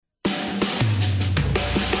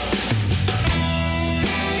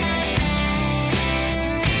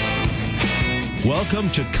Welcome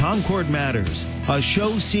to Concord Matters, a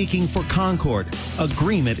show seeking for concord,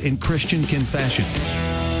 agreement in Christian confession.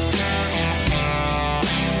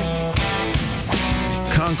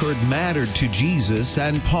 Concord mattered to Jesus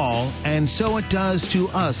and Paul, and so it does to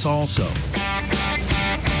us also.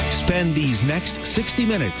 Spend these next 60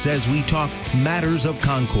 minutes as we talk matters of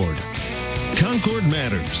Concord. Concord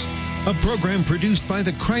Matters, a program produced by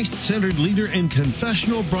the Christ-centered leader in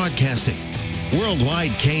confessional broadcasting.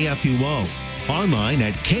 Worldwide KFUO. Online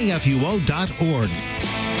at kfuo.org.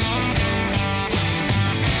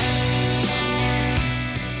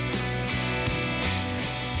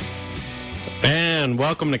 And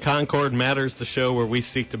welcome to Concord Matters, the show where we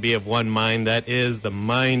seek to be of one mind, that is the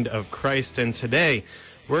mind of Christ. And today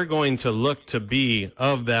we're going to look to be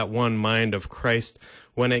of that one mind of Christ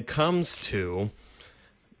when it comes to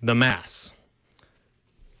the Mass.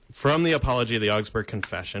 From the Apology of the Augsburg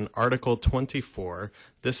Confession, Article 24,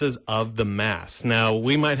 this is of the Mass. Now,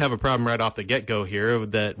 we might have a problem right off the get-go here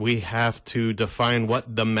that we have to define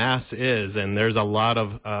what the Mass is, and there's a lot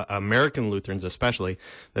of American Lutherans especially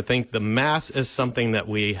that think the Mass is something that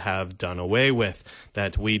we have done away with,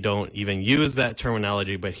 that we don't even use that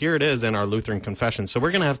terminology, but here it is in our Lutheran confession. So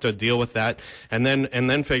we're going to have to deal with that and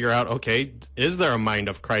then figure out, okay, is there a mind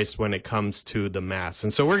of Christ when it comes to the Mass?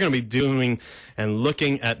 And so we're going to be doing and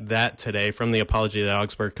looking at that today from the Apology of the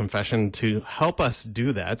Augsburg Confession. To help us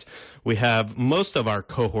do that, we have most of our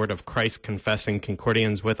cohort of Christ confessing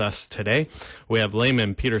Concordians with us today. We have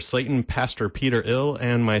layman Peter Slayton, Pastor Peter Ill,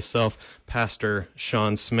 and myself, Pastor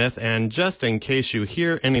Sean Smith. And just in case you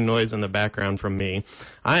hear any noise in the background from me,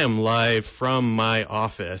 I am live from my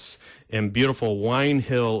office in beautiful Wine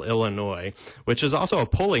Hill, Illinois, which is also a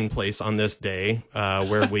polling place on this day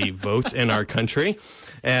where we vote in our country.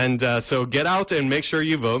 And so get out and make sure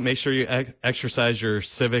you vote. Make sure you exercise your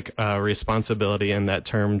civic responsibility in that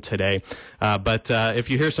term today. But if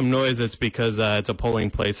you hear some noise, it's because it's a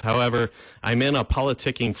polling place. However, I'm in a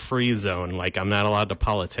politicking-free zone. Like, I'm not allowed to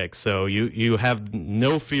politic. So you have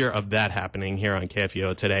no fear of that happening here on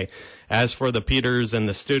KFUO today. As for the Peters in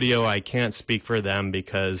the studio, I can't speak for them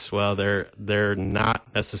because, well, they're not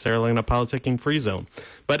necessarily in a politicking-free zone.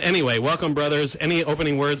 But anyway, welcome, brothers. Any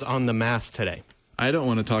opening words on the Mass today? I don't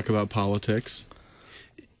want to talk about politics.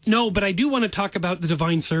 No, but I do want to talk about the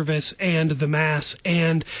divine service and the Mass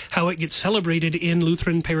and how it gets celebrated in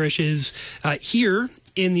Lutheran parishes here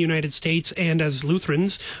in the United States and as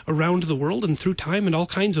Lutherans around the world and through time and all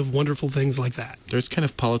kinds of wonderful things like that. There's kind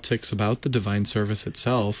of politics about the divine service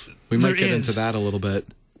itself. We might get into that a little bit.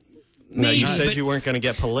 No, you said you weren't going to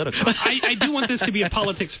get political. But I do want this to be a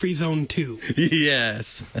politics-free zone, too.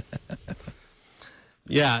 Yes.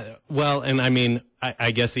 Yeah, well, and I mean,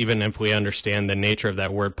 I guess even if we understand the nature of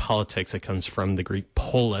that word politics, it comes from the Greek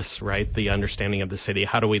polis, right? The understanding of the city.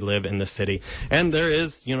 How do we live in the city? And there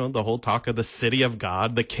is, the whole talk of the city of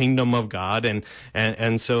God, the kingdom of God.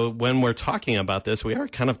 And so when we're talking about this, we are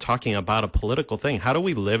kind of talking about a political thing. How do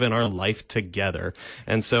we live in our life together?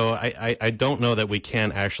 And so I don't know that we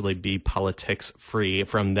can actually be politics free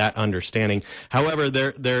from that understanding. However,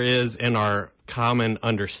 there is in our common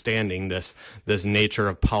understanding this nature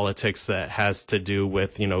of politics that has to do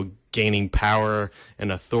with gaining power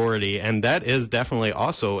and authority, and that is definitely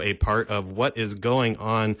also a part of what is going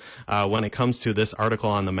on when it comes to this article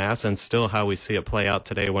on the Mass, and still how we see it play out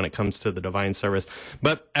today when it comes to the divine service.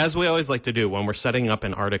 But as we always like to do when we're setting up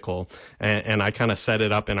an article, and I kind of set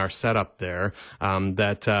it up in our setup there,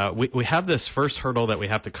 that we have this first hurdle that we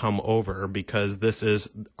have to come over, because this is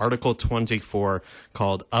Article 24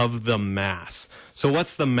 called Of the Mass. So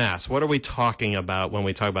what's the Mass? What are we talking about when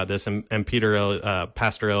we talk about this? And Peter,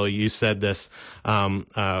 Pastor Ill, you said this, when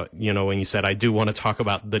you said, I do want to talk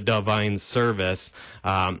about the divine service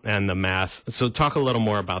and the Mass. So talk a little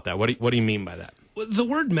more about that. What do you mean by that? The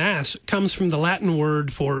word Mass comes from the Latin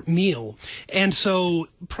word for meal. And so,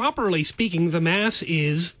 properly speaking, the Mass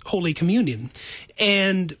is Holy Communion.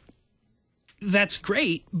 And that's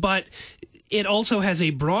great, but it also has a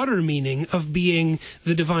broader meaning of being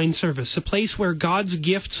the divine service, a place where God's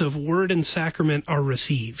gifts of word and sacrament are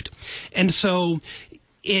received. And so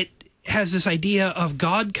it has this idea of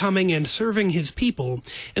God coming and serving his people.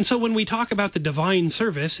 And so when we talk about the divine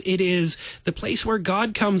service, it is the place where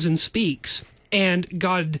God comes and speaks, and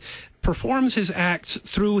God performs his acts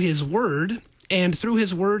through his word, and through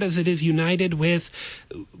his word as it is united with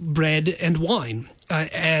bread and wine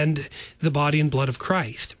and the body and blood of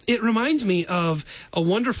Christ. It reminds me of a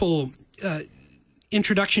wonderful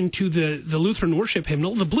introduction to the Lutheran worship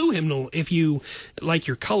hymnal, the blue hymnal, if you like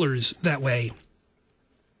your colors that way.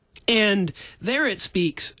 And there it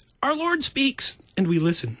speaks, our Lord speaks, and we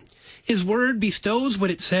listen. His word bestows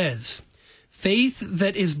what it says. Faith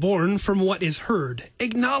that is born from what is heard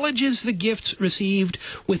acknowledges the gifts received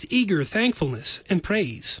with eager thankfulness and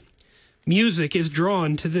praise. Music is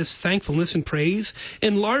drawn to this thankfulness and praise,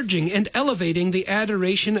 enlarging and elevating the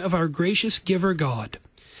adoration of our gracious giver God.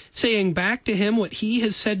 Saying back to him what he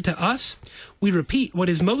has said to us, we repeat what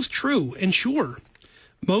is most true and sure.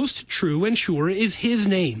 Most true and sure is his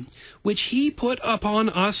name, which he put upon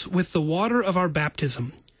us with the water of our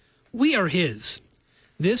baptism. We are his.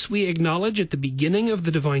 This we acknowledge at the beginning of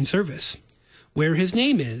the divine service. Where his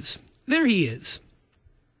name is, there he is.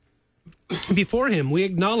 Before him we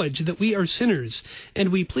acknowledge that we are sinners, and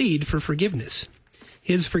we plead for forgiveness.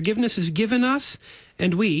 His forgiveness is given us,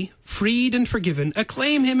 and we, freed and forgiven,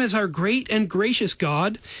 acclaim him as our great and gracious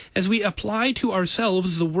God as we apply to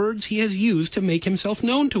ourselves the words he has used to make himself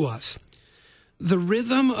known to us. The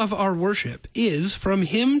rhythm of our worship is from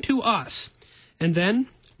him to us, and then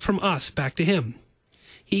from us back to him.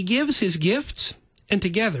 He gives his gifts, and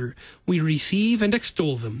together we receive and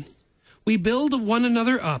extol them. We build one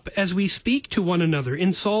another up as we speak to one another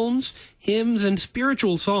in psalms, hymns, and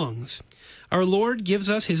spiritual songs. Our Lord gives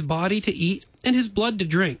us his body to eat and his blood to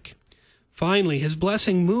drink. Finally, his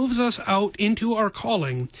blessing moves us out into our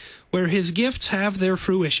calling, where his gifts have their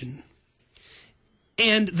fruition.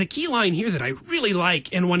 And the key line here that I really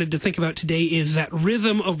like and wanted to think about today is that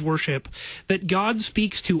rhythm of worship that God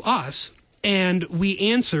speaks to us, and we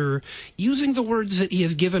answer using the words that he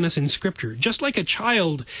has given us in Scripture. Just like a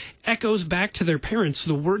child echoes back to their parents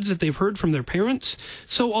the words that they've heard from their parents,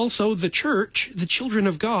 so also the church, the children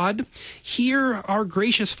of God, hear our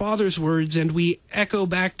gracious Father's words, and we echo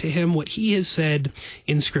back to him what he has said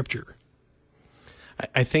in Scripture.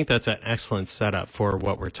 I think that's an excellent setup for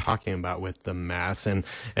what we're talking about with the Mass. And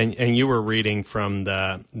you were reading from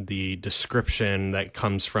the description that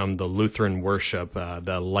comes from the Lutheran worship,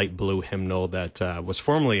 the light blue hymnal that was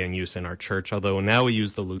formerly in use in our church, although now we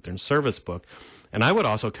use the Lutheran service book. And I would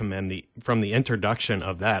also commend from the introduction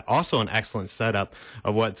of that, also an excellent setup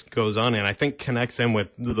of what goes on, and I think connects in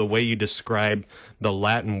with the way you describe the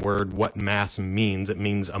Latin word, what Mass means. It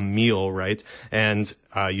means a meal, right? And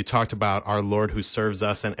you talked about our Lord who serves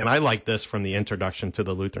us, and I like this from the introduction to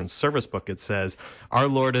the Lutheran service book. It says, our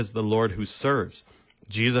Lord is the Lord who serves.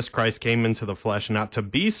 Jesus Christ came into the flesh not to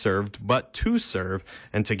be served, but to serve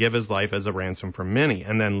and to give his life as a ransom for many.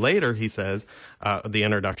 And then later he says, the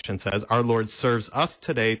introduction says, our Lord serves us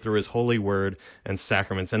today through his holy word and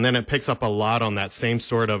sacraments. And then it picks up a lot on that same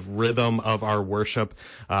sort of rhythm of our worship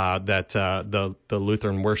that the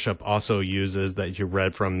Lutheran worship also uses that you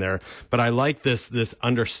read from there. But I like this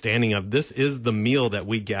understanding of this is the meal that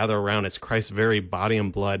we gather around. It's Christ's very body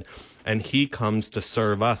and blood, and he comes to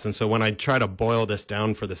serve us. And so when I try to boil this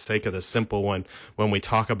down for the sake of the simple one, when we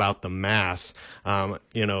talk about the Mass,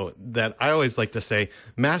 that I always like to say,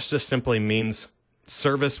 Mass just simply means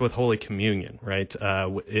service with Holy Communion, right?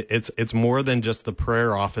 It's more than just the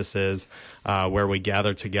prayer offices where we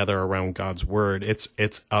gather together around God's Word.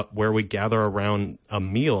 It's where we gather around a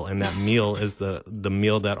meal, and that meal is the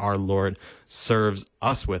meal that our Lord serves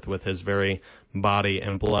us with his very body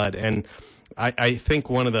and blood. And I think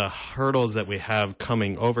one of the hurdles that we have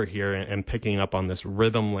coming over here and picking up on this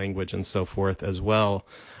rhythm language and so forth as well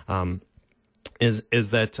is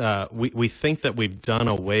that we think that we've done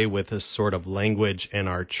away with this sort of language in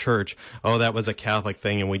our church. Oh, that was a Catholic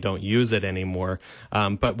thing and we don't use it anymore.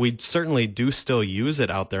 But we certainly do still use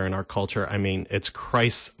it out there in our culture. I mean, it's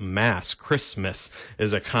Christ's Mass. Christmas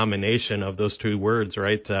is a combination of those two words,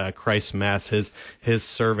 right? Christ's Mass, his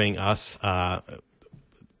serving us,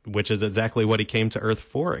 which is exactly what he came to earth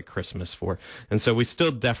for at Christmas for. And so we still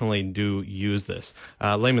definitely do use this.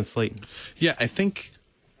 Layman Slayton. Yeah, I think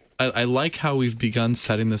I like how we've begun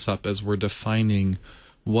setting this up as we're defining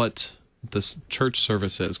what this church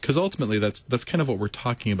service is. Because ultimately that's kind of what we're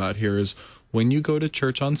talking about here is when you go to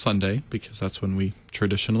church on Sunday, because that's when we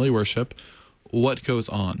traditionally worship, what goes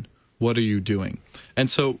on? What are you doing? And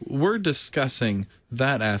so we're discussing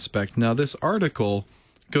that aspect. Now, this article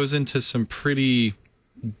goes into some pretty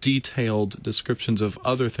detailed descriptions of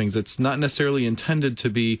other things. It's not necessarily intended to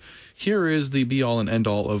be, here is the be-all and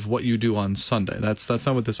end-all of what you do on Sunday. That's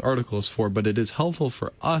not what this article is for, but it is helpful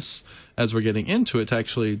for us as we're getting into it to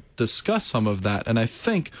actually discuss some of that. And I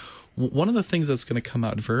think one of the things that's going to come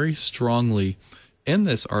out very strongly in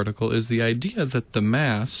this article is the idea that the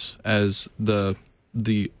Mass, as the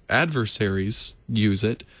adversaries use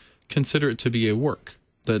it, consider it to be a work,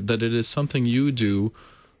 that it is something you do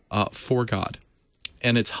for God.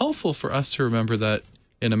 And it's helpful for us to remember that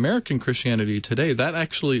in American Christianity today,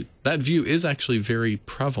 that view is actually very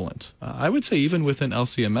prevalent. I would say even within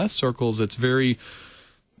LCMS circles, it's very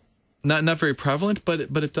not very prevalent, but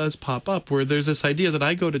it does pop up, where there's this idea that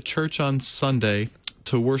I go to church on Sunday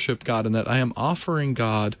to worship God, and that I am offering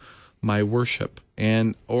God my worship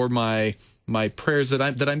or my prayers,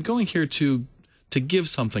 that I'm going here to give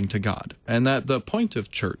something to God, and that the point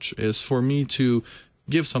of church is for me to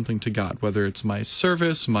give something to God, whether it's my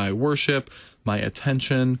service, my worship, my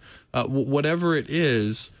attention, whatever it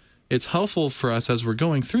is. It's helpful for us as we're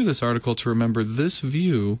going through this article to remember this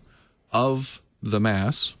view of the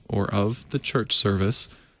Mass or of the church service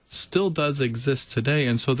still does exist today.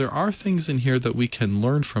 And so there are things in here that we can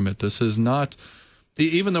learn from it. This is not,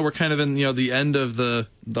 even though we're kind of in the end of the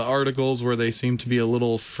articles where they seem to be a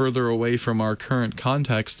little further away from our current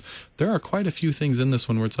context, there are quite a few things in this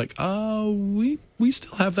one where it's like, we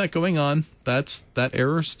still have that going on. That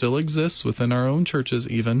error still exists within our own churches,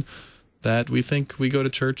 even, that we think we go to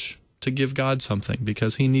church to give God something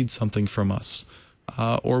because he needs something from us.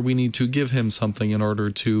 Or we need to give him something in order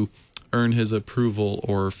to earn his approval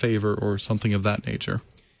or favor or something of that nature.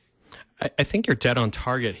 I think you're dead on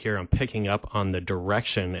target here on picking up on the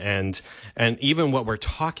direction and even what we're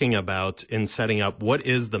talking about in setting up what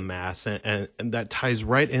is the Mass, and that ties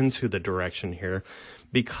right into the direction here,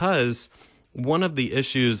 because one of the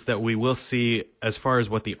issues that we will see as far as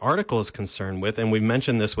what the article is concerned with, and we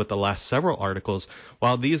mentioned this with the last several articles,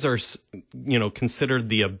 while these are, considered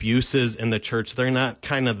the abuses in the church, they're not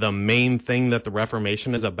kind of the main thing that the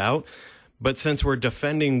Reformation is about. But since we're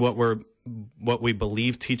defending what we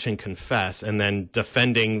believe, teach, and confess, and then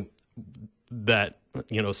defending that,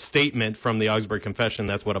 statement from the Augsburg Confession,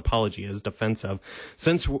 that's what apology is, defense of.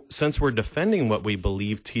 Since we're defending what we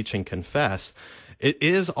believe, teach, and confess, it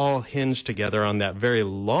is all hinged together on that very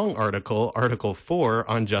long article, Article 4,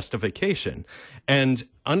 on justification. And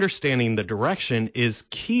understanding the direction is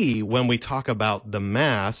key when we talk about the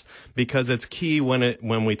Mass, because it's key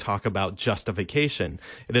when we talk about justification.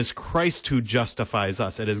 It is Christ who justifies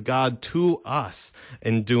us. It is God to us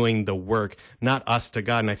in doing the work, not us to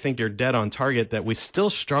God. And I think you're dead on target that we still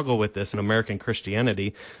struggle with this in American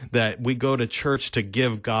Christianity, that we go to church to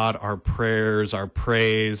give God our prayers, our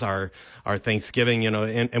praise, our thanksgiving,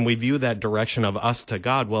 and we view that direction of us to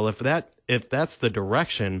God. Well, if that's the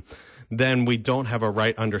direction, then we don't have a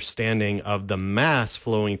right understanding of the Mass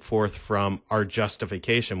flowing forth from our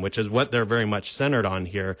justification, which is what they're very much centered on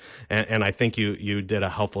here. And I think you did a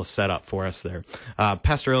helpful setup for us there.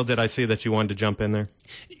 Pastor Ill, did I see that you wanted to jump in there?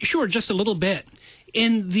 Sure, just a little bit.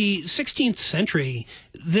 In the 16th century,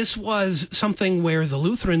 this was something where the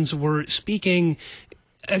Lutherans were speaking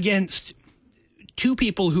against two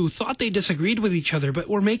people who thought they disagreed with each other, but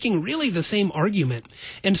were making really the same argument.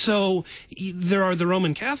 And so there are the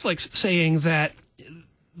Roman Catholics saying that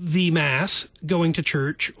the Mass, going to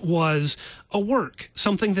church, was a work,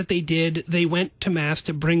 something that they did. They went to Mass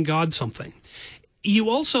to bring God something. You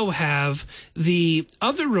also have the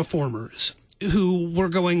other reformers who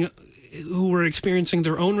were experiencing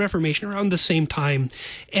their own Reformation around the same time,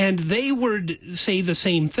 and they would say the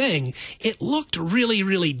same thing. It looked really,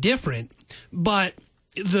 really different, but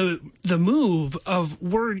the move of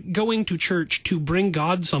we're going to church to bring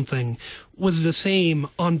God something was the same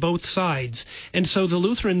on both sides. And so the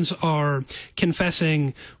Lutherans are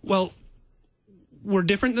confessing, well, we're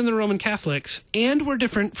different than the Roman Catholics, and we're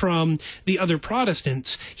different from the other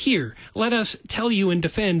Protestants. Here, let us tell you and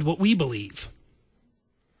defend what we believe.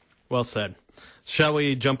 Well said. Shall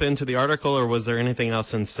we jump into the article, or was there anything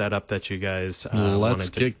else in setup that you guys Let's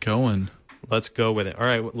get going. Let's go with it. All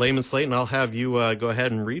right, Layman Slayton, I'll have you go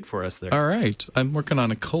ahead and read for us there. All right. I'm working on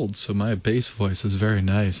a cold, so my bass voice is very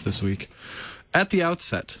nice this week. At the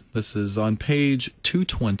outset, this is on page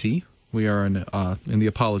 220. We are in the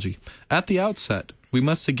Apology. At the outset, we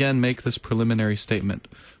must again make this preliminary statement.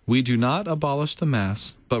 We do not abolish the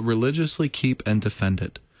Mass, but religiously keep and defend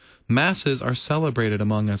it. Masses are celebrated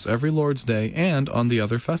among us every Lord's Day and on the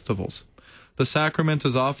other festivals. The sacrament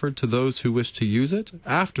is offered to those who wish to use it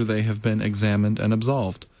after they have been examined and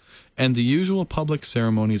absolved, and the usual public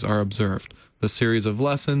ceremonies are observed, the series of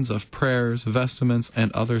lessons, of prayers, vestments,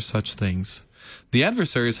 and other such things. The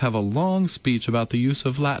adversaries have a long speech about the use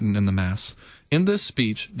of Latin in the Mass. In this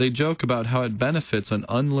speech, they joke about how it benefits an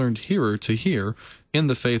unlearned hearer to hear, in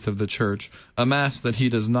the faith of the Church, a Mass that he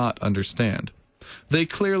does not understand. They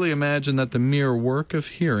clearly imagine that the mere work of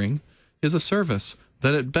hearing is a service,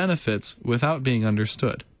 that it benefits without being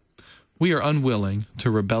understood. We are unwilling to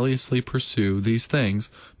rebelliously pursue these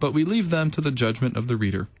things, but we leave them to the judgment of the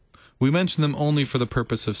reader. We mention them only for the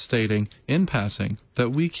purpose of stating, in passing, that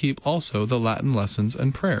we keep also the Latin lessons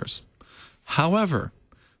and prayers. However,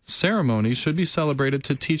 ceremonies should be celebrated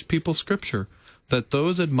to teach people Scripture, that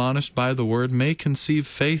those admonished by the Word may conceive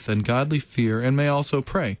faith and godly fear and may also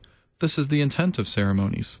pray. This is the intent of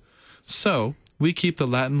ceremonies. So, we keep the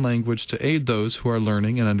Latin language to aid those who are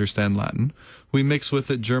learning and understand Latin. We mix with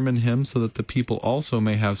it German hymns so that the people also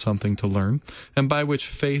may have something to learn, and by which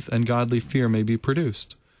faith and godly fear may be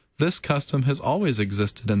produced. This custom has always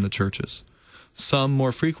existed in the churches. Some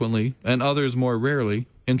more frequently, and others more rarely,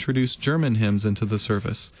 introduce German hymns into the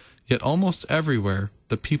service, yet almost everywhere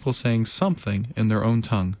the people sang something in their own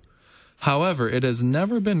tongue. However, it has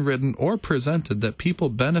never been written or presented that people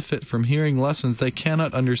benefit from hearing lessons they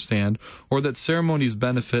cannot understand, or that ceremonies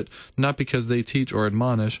benefit not because they teach or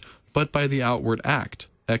admonish, but by the outward act,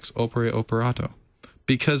 ex opere operato,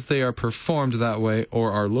 because they are performed that way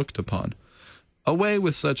or are looked upon. Away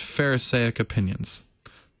with such Pharisaic opinions.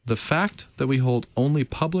 The fact that we hold only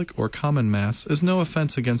public or common Mass is no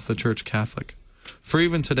offense against the Church Catholic. For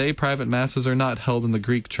even today, private Masses are not held in the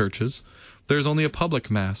Greek churches. There is only a public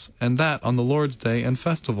Mass, and that on the Lord's Day and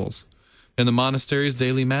festivals. In the monasteries,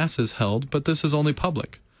 daily Mass is held, but this is only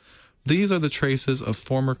public. These are the traces of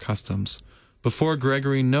former customs. Before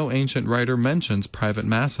Gregory, no ancient writer mentions private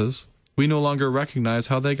Masses. We no longer recognize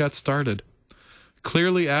how they got started.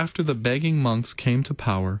 Clearly, after the begging monks came to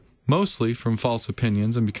power, mostly from false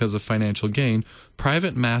opinions and because of financial gain,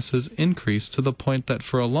 private Masses increased to the point that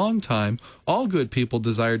for a long time, all good people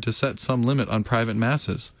desired to set some limit on private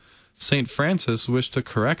Masses. St. Francis wished to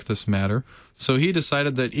correct this matter, so he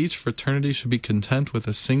decided that each fraternity should be content with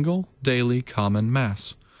a single, daily, common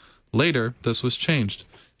Mass. Later, this was changed,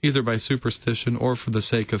 either by superstition or for the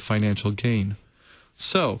sake of financial gain.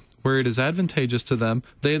 So, where it is advantageous to them,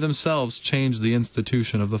 they themselves changed the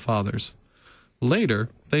institution of the Fathers. Later,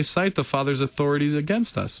 they cite the Fathers' authorities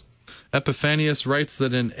against us. Epiphanius writes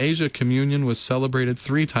that in Asia communion was celebrated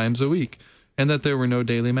 3 times a week, and that there were no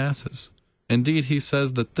daily Masses. Indeed, he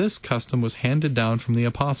says that this custom was handed down from the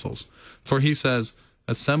apostles. For he says,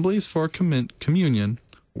 assemblies for communion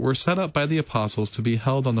were set up by the apostles to be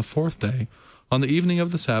held on the 4th day, on the evening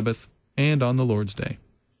of the Sabbath, and on the Lord's Day.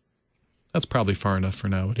 That's probably far enough for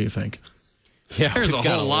now. What do you think? Yeah, there's a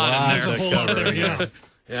whole lot in there. There's a whole lot there, yeah.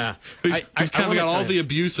 Yeah. We've kind of got all the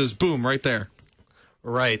abuses, boom, right there.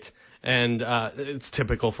 Right. And it's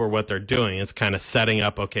typical for what they're doing. It's kind of setting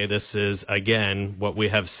up, okay, this is, again, what we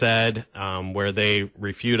have said, where they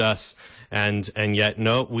refute us, and yet,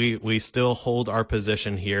 no, we still hold our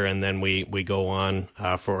position here, and then we go on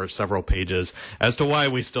for several pages as to why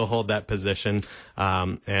we still hold that position,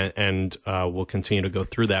 and we'll continue to go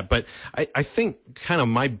through that. But I think kind of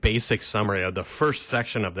my basic summary of the first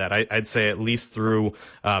section of that, I'd say at least through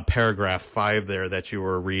paragraph 5 there that you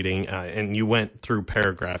were reading, and you went through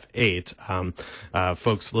paragraph 8.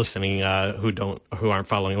 Folks listening who aren't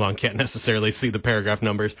following along can't necessarily see the paragraph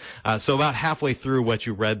numbers. So about halfway through what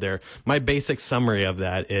you read there, my basic summary of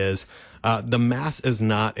that is the Mass is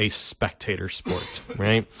not a spectator sport,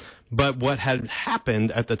 right? But what had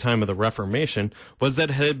happened at the time of the Reformation was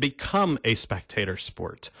that it had become a spectator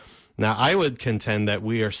sport. Now, I would contend that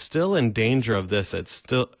we are still in danger of this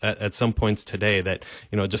at some points today, that,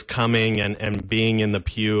 just coming and being in the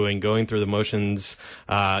pew and going through the motions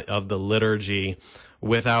of the liturgy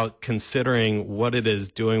without considering what it is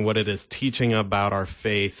doing, what it is teaching about our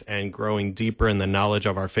faith, and growing deeper in the knowledge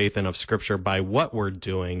of our faith and of Scripture by what we're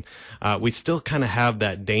doing. We still kind of have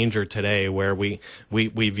that danger today where we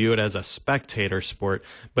view it as a spectator sport.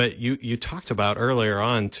 But you talked about earlier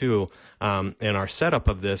on, too, in our setup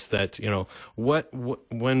of this, that,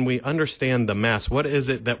 when we understand the Mass, what is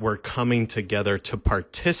it that we're coming together to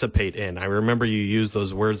participate in? I remember you used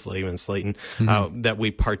those words, Layman Slayton, that we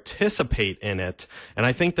participate in it. And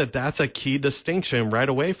I think that that's a key distinction right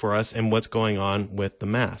away for us in what's going on with the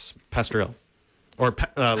Mass. Pastor L. Or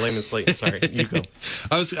Layman Slayton, sorry, you go.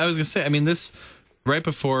 I was going to say, this, right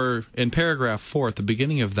before, in paragraph 4, at the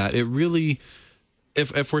beginning of that, it really...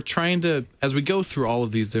 If we're trying to, as we go through all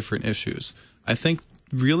of these different issues, I think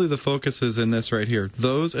really the focus is in this right here.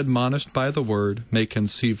 Those admonished by the word may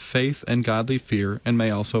conceive faith and godly fear, and may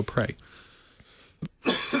also pray.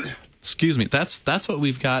 Excuse me. That's what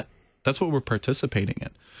we've got. That's what we're participating in.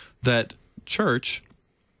 That church,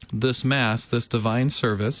 this Mass, this divine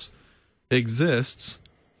service, exists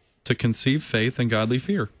to conceive faith and godly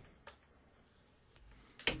fear.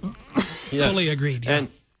 Yes. Fully agreed. Yeah. And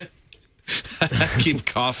keep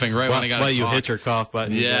coughing right when I got to talk. You hit your cough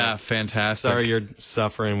button. Yeah, fantastic. Sorry you're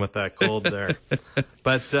suffering with that cold there.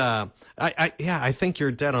 But I think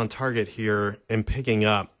you're dead on target here in picking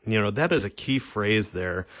up. That is a key phrase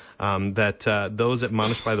there, that those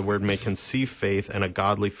admonished by the word may conceive faith and a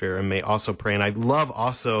godly fear, and may also pray. And I love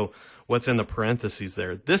also what's in the parentheses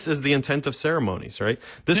there. This is the intent of ceremonies, right?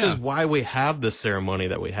 This is why we have the ceremony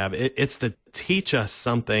that we have. It's to teach us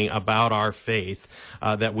something about our faith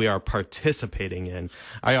that we are participating in.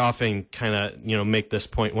 I often kind of, make this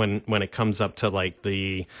point when it comes up to like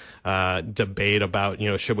the debate about,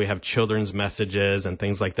 should we have children's messages and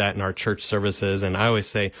things like that in our church services. And I always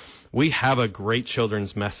say, we have a great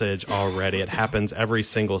children's message already. It happens every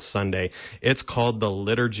single Sunday. It's called the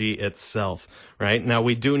liturgy itself, right? Now,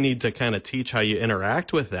 we do need to kind of teach how you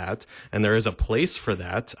interact with that, and there is a place for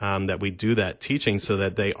that, that we do that teaching so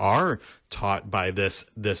that they are taught by this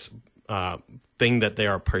thing that they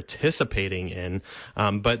are participating in.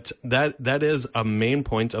 But that is a main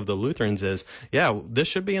point of the Lutherans is, this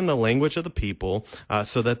should be in the language of the people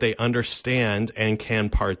so that they understand and can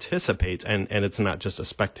participate, and it's not just a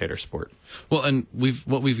spectator sport. Well, and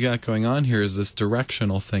what we've got going on here is this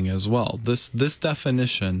directional thing as well. This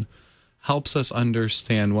definition helps us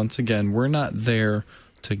understand, once again, we're not there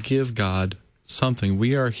to give God something.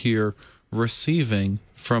 We are here receiving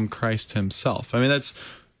from Christ himself. I mean, that's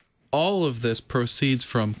all of this proceeds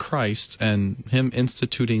from Christ and him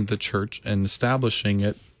instituting the church and establishing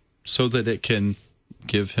it so that it can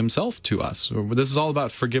give himself to us. This is all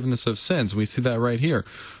about forgiveness of sins. We see that right here.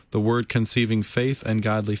 The word conceiving faith and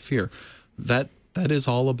godly fear. That is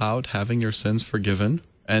all about having your sins forgiven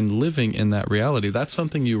and living in that reality. That's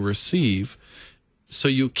something you receive. So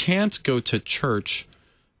you can't go to church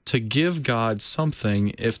to give God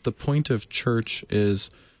something if the point of church is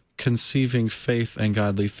conceiving faith and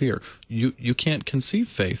godly fear. You can't conceive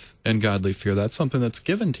faith and godly fear. That's something that's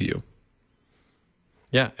given to you.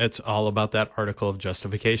 Yeah, it's all about that article of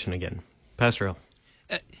justification again. Pastor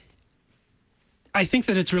Hill. I think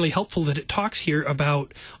that it's really helpful that it talks here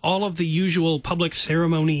about all of the usual public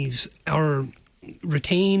ceremonies are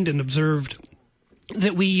retained and observed,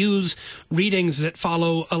 that we use readings that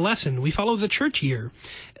follow a lesson. We follow the church year.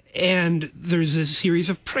 And there's a series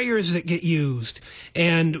of prayers that get used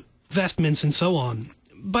and vestments and so on.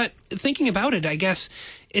 But thinking about it, I guess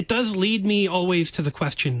it does lead me always to the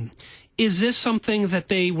question, is this something that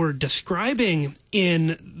they were describing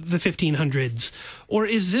in the 1500s? Or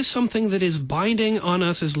is this something that is binding on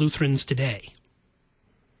us as Lutherans today?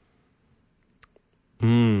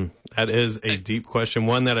 That is a deep question,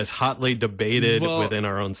 one that is hotly debated within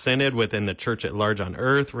our own synod, within the church at large on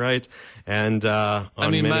earth, right? And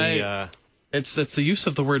it's the use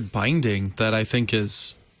of the word binding that I think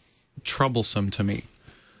is troublesome to me,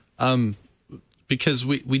 because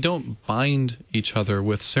we don't bind each other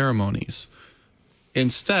with ceremonies.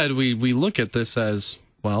 Instead, we look at this as,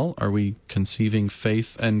 well, are we conceiving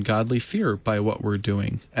faith and godly fear by what we're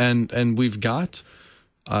doing? And we've got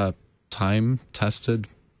time-tested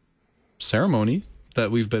ceremony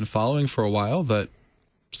that we've been following for a while that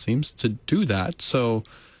seems to do that. So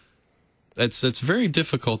it's very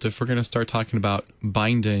difficult if we're going to start talking about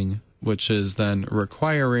binding, which is then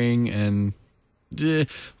requiring, and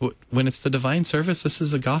when it's the divine service, this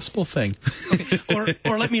is a gospel thing. Okay.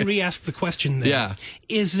 Or let me re-ask the question then. Yeah.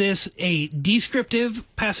 Is this a descriptive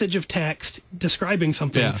passage of text describing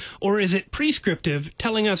something, or is it prescriptive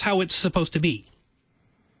telling us how it's supposed to be?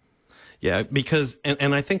 Yeah, because,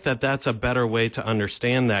 and I think that's a better way to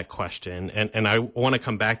understand that question, and I want to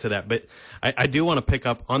come back to that, but I do want to pick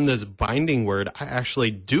up on this binding word. I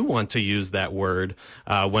actually do want to use that word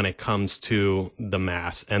when it comes to the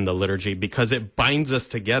Mass and the liturgy, because it binds us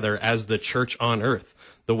together as the church on earth,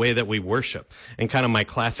 the way that we worship. And kind of my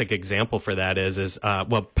classic example for that is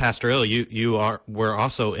Pastor Hill, were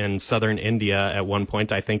also in southern India at one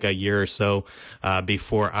point, I think a year or so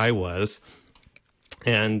before I was,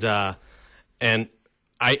 and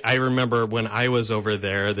I remember when I was over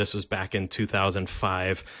there, this was back in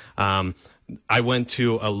 2005, I went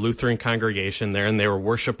to a Lutheran congregation there, and they were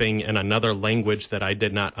worshiping in another language that I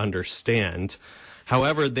did not understand.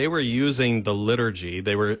 However, they were using the liturgy.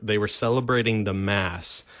 They were celebrating the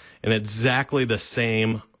Mass in exactly the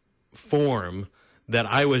same form that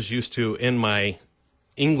I was used to in my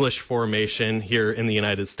English formation here in the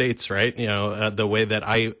United States, right? The way that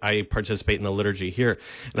I participate in the liturgy here.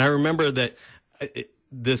 And I remember that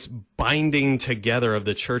this binding together of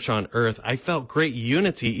the church on earth, I felt great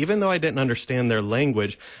unity. Even though I didn't understand their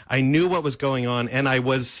language, I knew what was going on, and I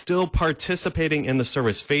was still participating in the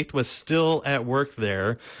service. Faith was still at work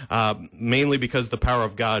there, mainly because the power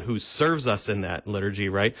of God who serves us in that liturgy,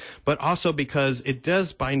 right? But also because it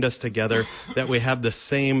does bind us together, that we have the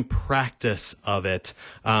same practice of it,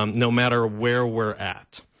 no matter where we're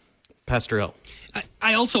at. Pastor Hill.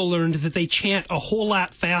 I also learned that they chant a whole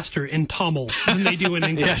lot faster in Tamil than they do in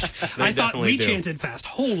English. Yes, I thought we chanted fast.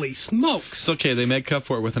 Holy smokes. It's okay. They make up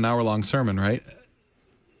for it with an hour-long sermon, right?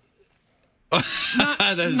 Is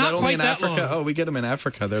that only quite in that Africa? long. Oh, we get them in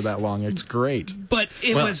Africa. They're that long. It's great. But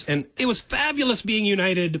it was fabulous being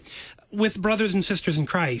united with brothers and sisters in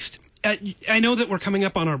Christ. I know that we're coming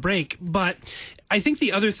up on our break, but I think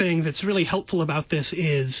the other thing that's really helpful about this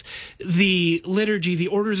is the liturgy, the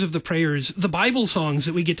orders of the prayers, the Bible songs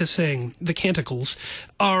that we get to sing, the canticles,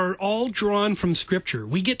 are all drawn from Scripture.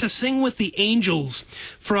 We get to sing with the angels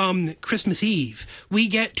from Christmas Eve. We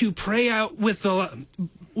get to pray out with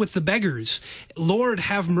the beggars, Lord,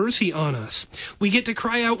 have mercy on us. We get to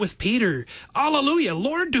cry out with Peter, Alleluia,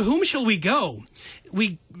 Lord, to whom shall we go?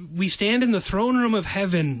 We stand in the throne room of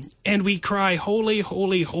heaven and we cry, holy,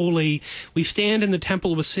 holy, holy. We stand in the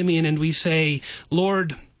temple with Simeon and we say,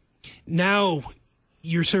 Lord, now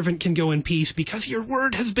your servant can go in peace because your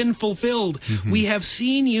word has been fulfilled. Mm-hmm. We have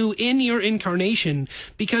seen you in your incarnation,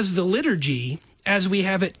 because the liturgy, as we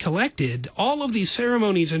have it collected, all of these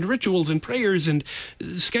ceremonies and rituals and prayers and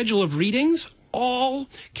schedule of readings, all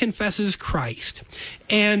confesses Christ.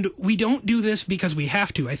 And we don't do this because we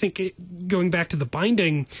have to. I think going back to the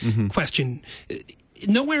binding question,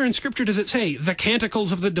 nowhere in Scripture does it say the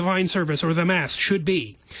canticles of the divine service or the Mass should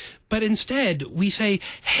be. But instead, we say,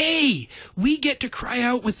 hey, we get to cry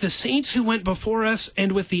out with the saints who went before us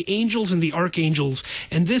and with the angels and the archangels,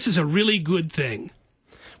 and this is a really good thing.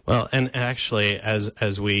 Well, and actually,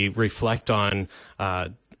 as we reflect on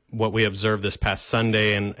what we observed this past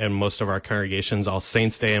Sunday, and most of our congregations, All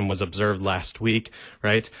Saints Day, and was observed last week,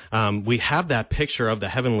 right? We have that picture of the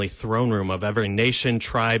heavenly throne room of every nation,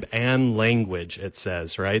 tribe, and language, it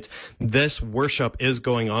says, right? This worship is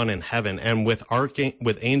going on in heaven, and with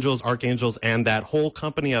angels, archangels, and that whole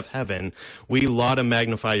company of heaven, we laud and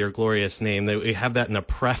magnify your glorious name. We have that in the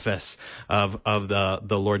preface of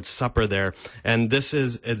the Lord's Supper there. And this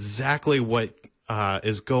is exactly what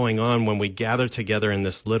is going on when we gather together in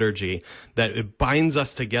this liturgy, that it binds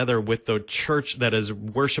us together with the church that is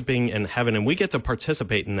worshiping in heaven, and we get to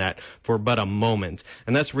participate in that for but a moment.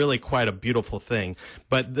 And that's really quite a beautiful thing.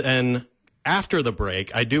 But then after the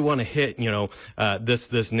break, I do want to hit,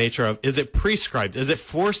 this nature of, is it prescribed? Is it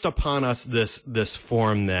forced upon us, this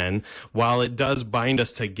form then, while it does bind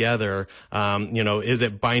us together, is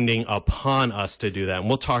it binding upon us to do that? And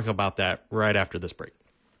we'll talk about that right after this break.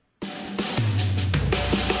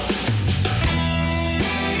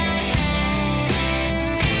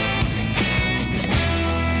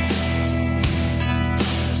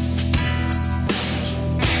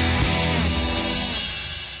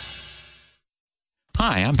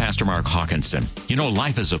 Hi, I'm Pastor Mark Hawkinson.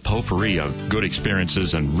 Life is a potpourri of good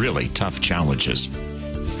experiences and really tough challenges.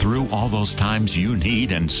 Through all those times, you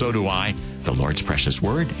need, and so do I, the Lord's precious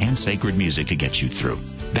word and sacred music to get you through.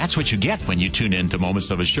 That's what you get when you tune in to Moments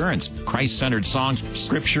of Assurance. Christ-centered songs,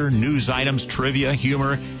 scripture, news items, trivia,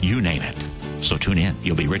 humor, you name it. So tune in.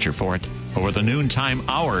 You'll be richer for it. Over the noontime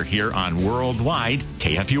hour here on Worldwide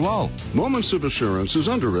KFUO. Moments of Assurance is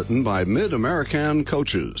underwritten by Mid-American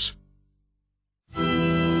Coaches.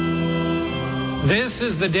 This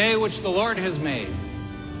is the day which the Lord has made.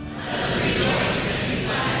 Let's rejoice and be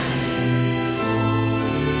glad.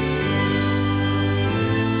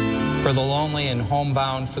 For the lonely and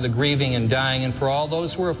homebound, for the grieving and dying, and for all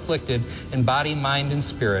those who are afflicted in body, mind, and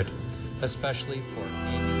spirit, especially for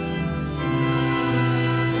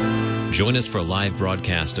Join us for a live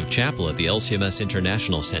broadcast of Chapel at the LCMS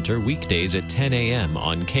International Center weekdays at 10 a.m.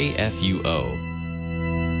 on KFUO.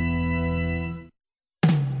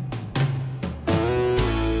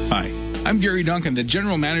 Hi, I'm Gary Duncan, the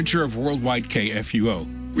General Manager of Worldwide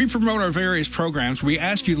KFUO. We promote our various programs. We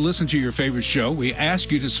ask you to listen to your favorite show. We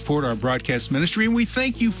ask you to support our broadcast ministry, and we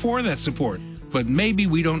thank you for that support. But maybe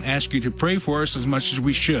we don't ask you to pray for us as much as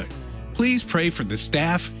we should. Please pray for the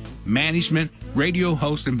staff, management, radio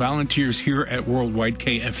hosts, and volunteers here at Worldwide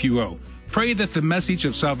KFUO. Pray that the message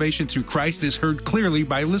of salvation through Christ is heard clearly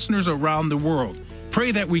by listeners around the world.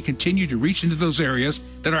 Pray that we continue to reach into those areas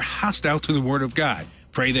that are hostile to the Word of God.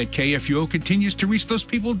 Pray that KFUO continues to reach those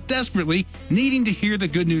people desperately needing to hear the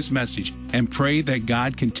good news message. And pray that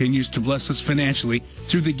God continues to bless us financially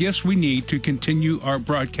through the gifts we need to continue our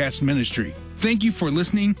broadcast ministry. Thank you for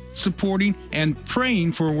listening, supporting, and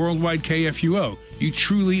praying for Worldwide KFUO. You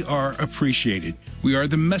truly are appreciated. We are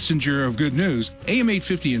the messenger of good news, AM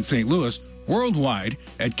 850 in St. Louis, worldwide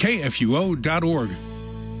at KFUO.org.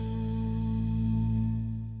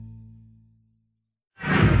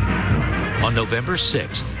 On November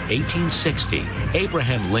 6, 1860,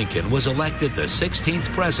 Abraham Lincoln was elected the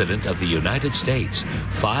 16th President of the United States,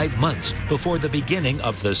 5 months before the beginning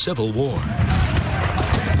of the Civil War.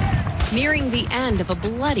 Nearing the end of a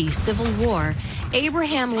bloody Civil War,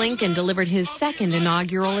 Abraham Lincoln delivered his second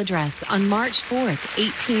inaugural address on March 4th,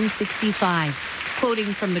 1865, quoting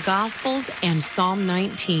from the Gospels and Psalm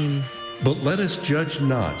 19. But let us judge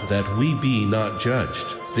not, that we be not judged.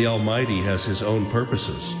 The Almighty has his own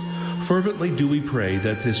purposes. Fervently do we pray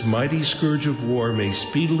that this mighty scourge of war may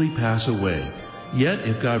speedily pass away. Yet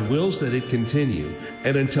if God wills that it continue,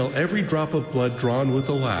 and until every drop of blood drawn with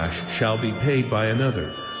the lash shall be paid by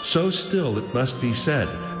another, so still it must be said,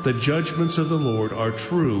 the judgments of the Lord are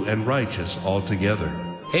true and righteous altogether.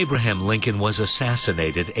 Abraham Lincoln was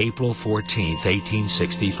assassinated April 14,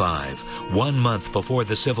 1865, 1 month before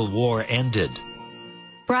the Civil War ended.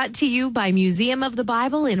 Brought to you by Museum of the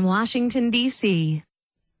Bible in Washington, D.C.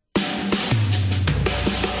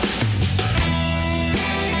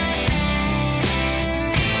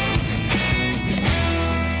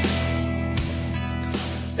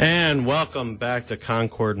 And welcome back to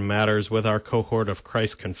Concord Matters with our cohort of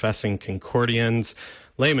Christ Confessing Concordians,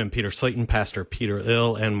 layman Peter Slayton, Pastor Peter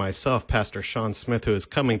Ill, and myself, Pastor Sean Smith, who is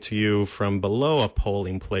coming to you from below a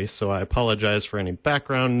polling place. So I apologize for any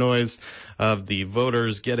background noise of the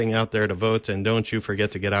voters getting out there to vote. And don't you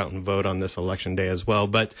forget to get out and vote on this election day as well.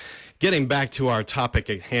 But getting back to our topic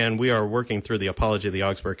at hand, we are working through the Apology of the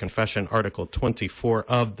Augsburg Confession, Article 24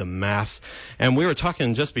 of the Mass. And we were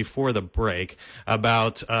talking just before the break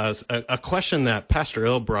about a question that Pastor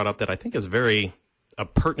Ill brought up that I think is a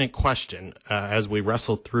pertinent question as we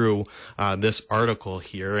wrestle through this article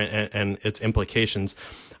here and its implications.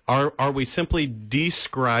 Are we simply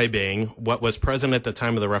describing what was present at the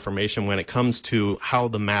time of the Reformation when it comes to how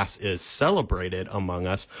the Mass is celebrated among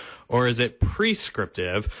us? Or is it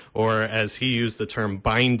prescriptive, or as he used the term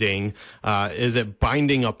binding, is it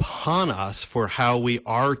binding upon us for how we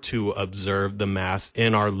are to observe the Mass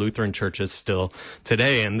in our Lutheran churches still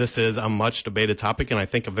today? And this is a much debated topic, and I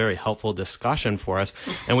think a very helpful discussion for us.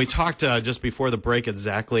 And we talked just before the break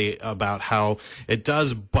exactly about how it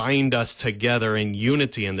does bind us together in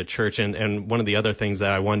unity in the church. And one of the other things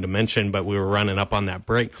that I wanted to mention, but we were running up on that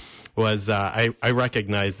break, was I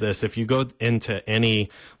recognize this. If you go into any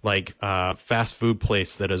fast food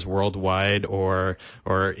place that is worldwide or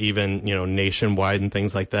even nationwide and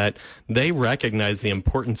things like that, they recognize the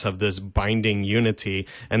importance of this binding unity,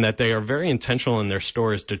 and that they are very intentional in their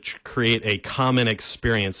stores to create a common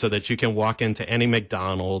experience so that you can walk into any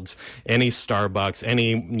McDonald's, any Starbucks,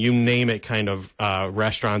 any you name it kind of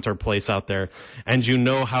restaurant or place out there, and you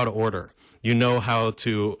know how to order. You know how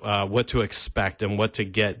to what to expect and what to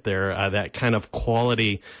get there. That kind of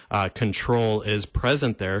quality control is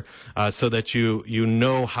present there, so that you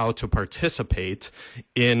know how to participate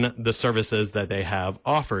in the services that they have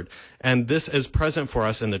offered. And this is present for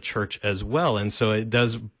us in the church as well. And so it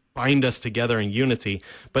does bind us together in unity.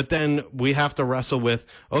 But then we have to wrestle with,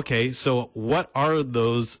 okay, so what are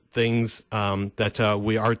those things that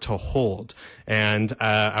we are to hold? And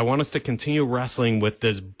I want us to continue wrestling with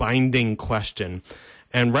this binding question.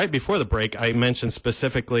 And right before the break, I mentioned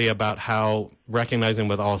specifically about how recognizing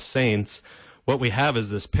with all saints, what we have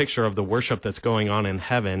is this picture of the worship that's going on in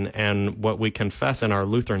heaven, and what we confess in our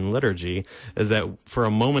Lutheran liturgy is that for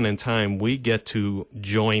a moment in time, we get to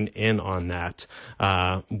join in on that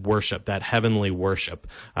worship, that heavenly worship.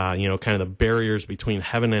 Kind of the barriers between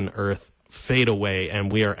heaven and earth fade away,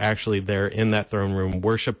 and we are actually there in that throne room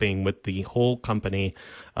worshiping with the whole company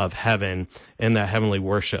of heaven in that heavenly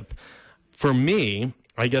worship. For me,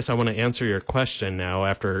 I guess I want to answer your question now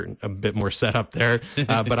after a bit more setup there,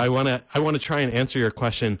 but I want to try and answer your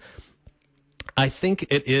question. I think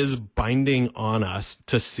it is binding on us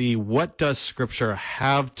to see what does Scripture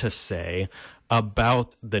have to say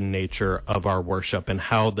about the nature of our worship and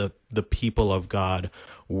how the people of God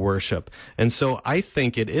worship. And so I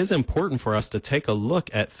think it is important for us to take a look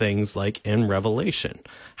at things like in Revelation.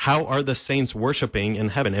 How are the saints worshiping in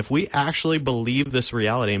heaven? If we actually believe this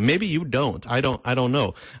reality, and maybe you don't, I don't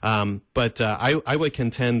know. But I would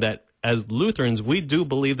contend that as Lutherans, we do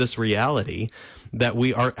believe this reality that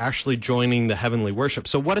we are actually joining the heavenly worship.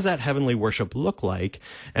 So what does that heavenly worship look like?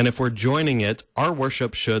 And if we're joining it, our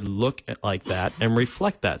worship should look like that and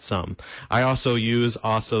reflect that some. I also use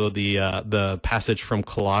the passage from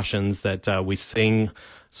Colossians that we sing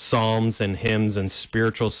psalms and hymns and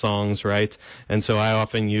spiritual songs, right? And so I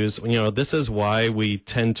often use, this is why we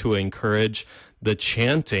tend to encourage the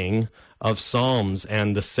chanting of psalms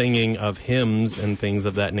and the singing of hymns and things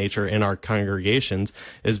of that nature in our congregations,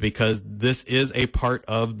 is because this is a part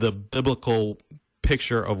of the biblical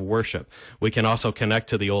picture of worship. We can also connect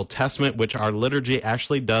to the Old Testament, which our liturgy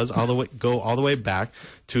actually does go all the way back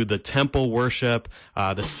to the temple worship,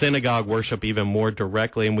 the synagogue worship even more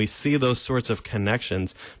directly, and we see those sorts of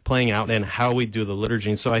connections playing out in how we do the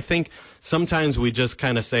liturgy. And so I think sometimes we just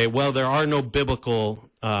kind of say, well, there are no biblical,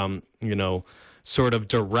 sort of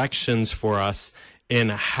directions for us in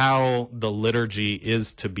how the liturgy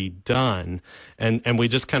is to be done. And we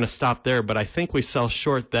just kind of stop there. But I think we sell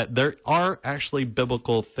short that there are actually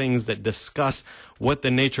biblical things that discuss what the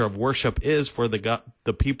nature of worship is for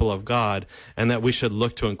the people of God, and that we should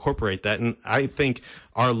look to incorporate that. And I think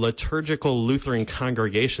our liturgical Lutheran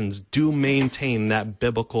congregations do maintain that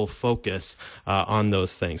biblical focus on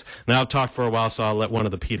those things. Now, I've talked for a while, so I'll let one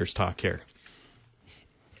of the Peters talk here.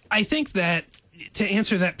 I think that to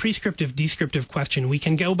answer that prescriptive-descriptive question, we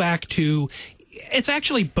can go back to, it's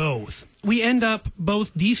actually both. We end up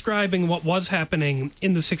both describing what was happening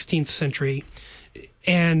in the 16th century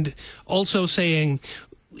and also saying,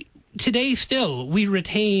 today still, we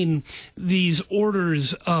retain these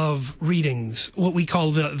orders of readings, what we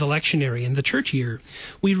call the lectionary in the church year.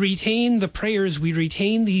 We retain the prayers, we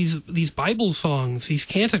retain these Bible songs, these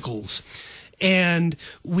canticles, and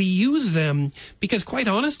we use them because, quite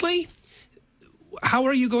honestly, how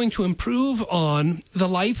are you going to improve on the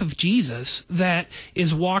life of Jesus that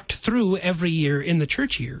is walked through every year in the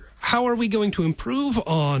church year? How are we going to improve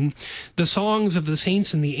on the songs of the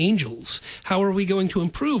saints and the angels? How are we going to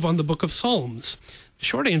improve on the book of Psalms? The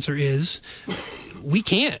short answer is we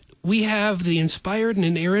can't. We have the inspired and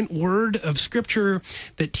inerrant word of Scripture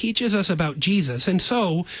that teaches us about Jesus. And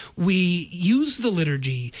so we use the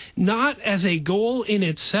liturgy not as a goal in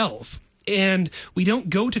itself. And we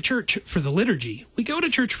don't go to church for the liturgy. We go to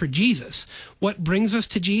church for Jesus. What brings us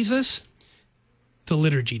to Jesus? The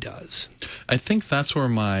liturgy does. I think that's where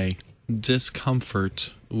my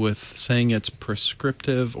discomfort with saying it's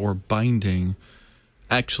prescriptive or binding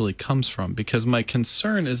actually comes from. Because my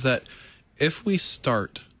concern is that if we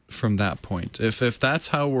start from that point, if that's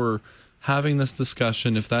how we're having this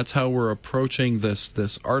discussion, if that's how we're approaching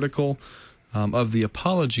this article of the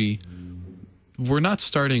Apology, we're not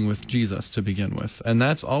starting with Jesus to begin with. And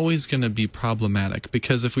that's always going to be problematic,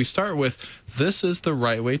 because if we start with, this is the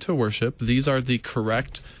right way to worship, these are the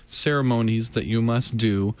correct ceremonies that you must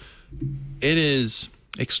do, it is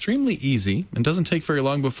extremely easy and doesn't take very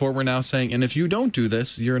long before we're now saying, and if you don't do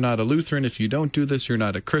this, you're not a Lutheran. If you don't do this, you're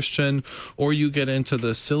not a Christian. Or you get into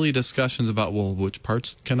the silly discussions about, well, which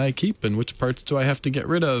parts can I keep and which parts do I have to get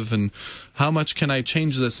rid of, and how much can I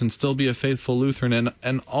change this and still be a faithful Lutheran,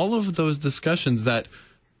 and all of those discussions that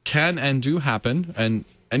can and do happen. And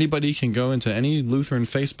anybody can go into any Lutheran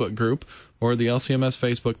Facebook group or the LCMS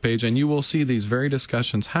Facebook page, and you will see these very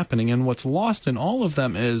discussions happening. And what's lost in all of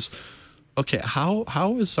them is, okay,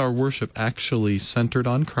 how is our worship actually centered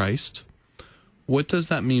on Christ? What does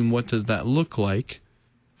that mean? What does that look like?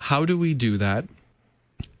 How do we do that?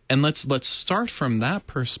 And let's start from that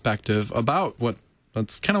perspective about what,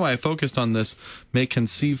 that's kind of why I focused on this, may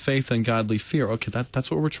conceive faith and godly fear. Okay, that's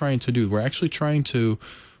what we're trying to do. We're actually trying to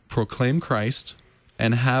proclaim Christ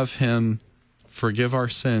and have him forgive our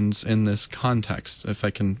sins in this context, if I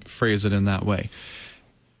can phrase it in that way.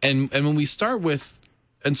 And when we start with,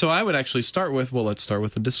 and so I would actually start with, well, let's start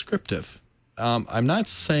with the descriptive. I'm not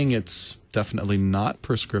saying it's definitely not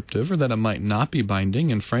prescriptive or that it might not be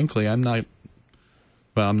binding, and frankly, I'm not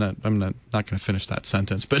going to finish that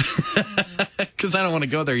sentence, but because I don't want to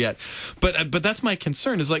go there yet. But that's my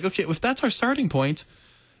concern, is like, okay, if that's our starting point,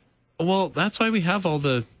 well, that's why we have all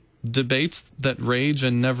the debates that rage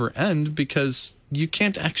and never end, because you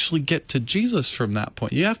can't actually get to Jesus from that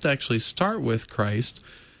point. You have to actually start with Christ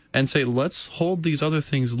and say, let's hold these other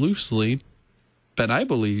things loosely. But I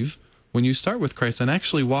believe when you start with Christ and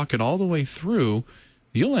actually walk it all the way through,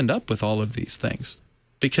 you'll end up with all of these things.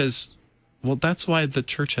 Because, well, that's why the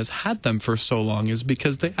church has had them for so long, is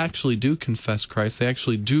because they actually do confess Christ. They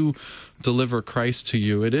actually do deliver Christ to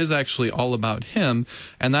you. It is actually all about him,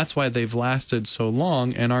 and that's why they've lasted so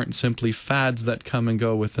long and aren't simply fads that come and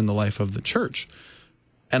go within the life of the church.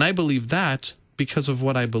 And I believe that because of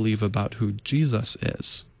what I believe about who Jesus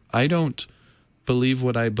is. I don't believe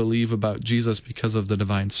what I believe about Jesus because of the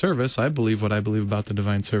divine service. I believe what I believe about the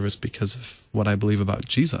divine service because of what I believe about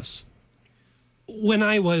Jesus. When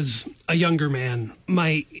I was a younger man,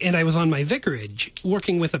 and I was on my vicarage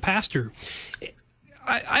working with a pastor,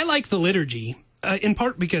 I like the liturgy, in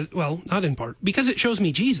part because, well, not in part, because it shows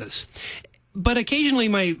me Jesus. But occasionally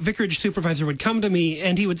my vicarage supervisor would come to me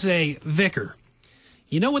and he would say, "Vicar,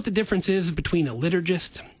 you know what the difference is between a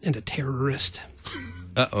liturgist and a terrorist?"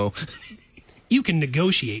 Uh-oh. You can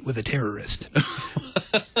negotiate with a terrorist.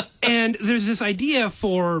 And there's this idea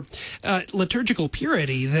for liturgical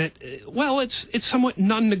purity that, well, it's somewhat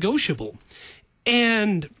non-negotiable.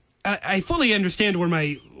 And I fully understand where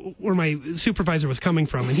my supervisor was coming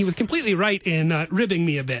from, and he was completely right in ribbing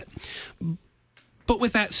me a bit. But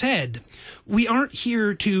with that said, we aren't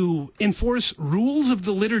here to enforce rules of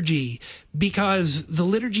the liturgy because the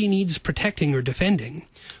liturgy needs protecting or defending.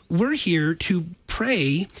 We're here to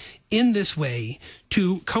pray in this way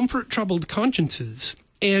to comfort troubled consciences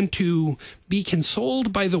and to be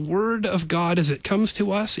consoled by the word of God as it comes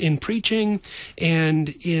to us in preaching and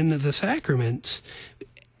in the sacraments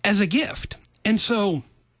as a gift. And so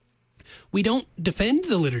we don't defend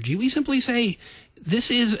the liturgy. We simply say,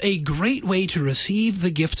 this is a great way to receive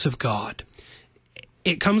the gifts of God.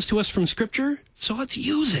 It comes to us from Scripture, so let's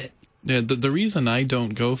use it. Yeah, the reason I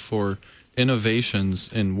don't go for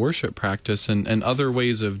innovations in worship practice and other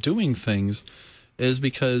ways of doing things is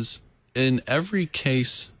because in every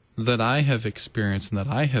case that I have experienced and that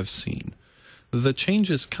I have seen, the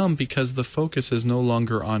changes come because the focus is no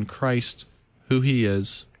longer on Christ, who he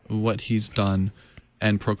is, what he's done,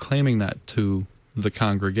 and proclaiming that to the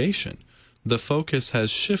congregation. The focus has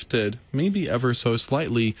shifted, maybe ever so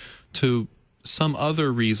slightly, to some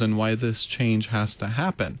other reason why this change has to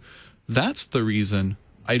happen. That's the reason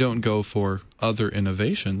I don't go for other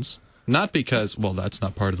innovations. Not because, well, that's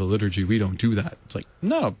not part of the liturgy, we don't do that. It's like,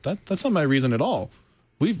 no, that's not my reason at all.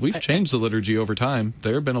 We've changed the liturgy over time.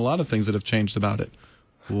 There have been a lot of things that have changed about it.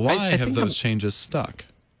 Why have those changes stuck?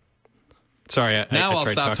 Sorry, now I'll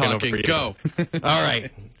stop talking. Go. All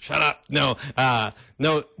right, shut up. No,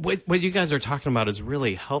 what you guys are talking about is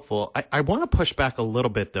really helpful. I want to push back a little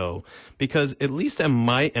bit though, because at least in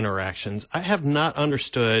my interactions, I have not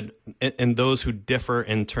understood, and those who differ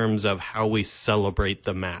in terms of how we celebrate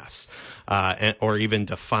the Mass, or even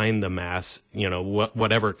define the Mass. You know,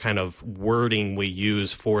 whatever kind of wording we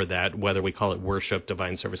use for that, whether we call it worship,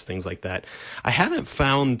 divine service, things like that. I haven't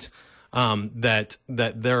found that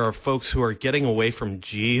there are folks who are getting away from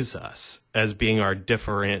Jesus as being our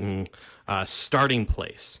different starting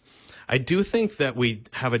place. I do think that we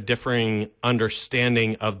have a differing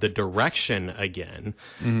understanding of the direction again.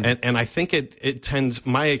 Mm-hmm. And I think it tends,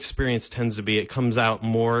 my experience tends to be, it comes out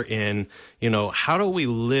more in, you know, how do we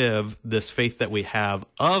live this faith that we have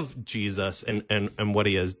of Jesus and what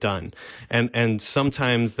he has done? And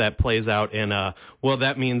sometimes that plays out in well,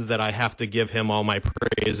 that means that I have to give him all my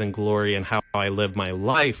praise and glory and how I live my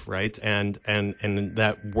life, right? And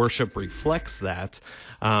that worship reflects that.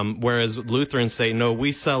 Whereas Lutherans say, no,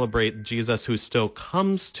 we celebrate Jesus who still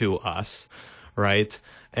comes to us, right?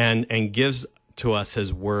 And gives to us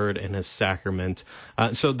his word and his sacrament.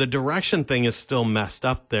 So the direction thing is still messed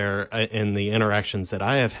up there in the interactions that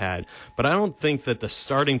I have had, but I don't think that the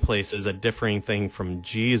starting place is a differing thing from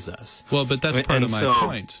Jesus. Well, but that's part of my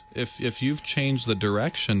point. If you've changed the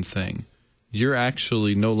direction thing, you're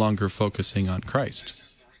actually no longer focusing on Christ.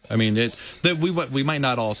 I mean, we might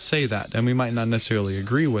not all say that, and we might not necessarily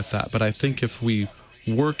agree with that, but I think if we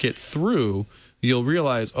work it through, you'll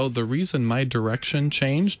realize, oh, the reason my direction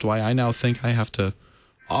changed, why I now think I have to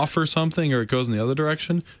offer something or it goes in the other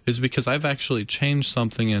direction, is because I've actually changed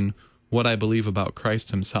something in what I believe about Christ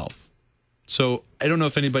himself. So I don't know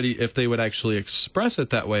if they would actually express it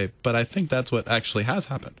that way, but I think that's what actually has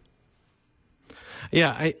happened.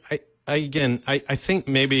 Yeah, I think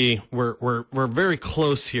maybe we're very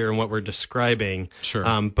close here in what we're describing. Sure.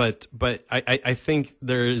 But I think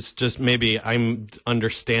there's just maybe I'm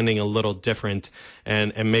understanding a little different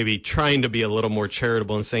and maybe trying to be a little more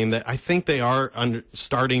charitable and saying that I think they are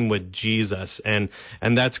starting with Jesus, and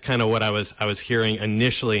that's kind of what I was hearing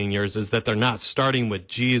initially in yours, is that they're not starting with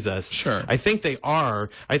Jesus. Sure. I think they are.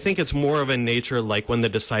 I think it's more of a nature like when the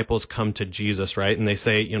disciples come to Jesus, right? And they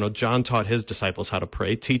say, you know, John taught his disciples how to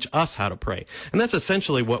pray, teach us how to pray. And that's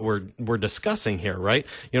essentially what we're discussing here, right?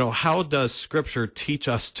 You know, how does Scripture teach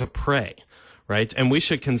us to pray? Right? And we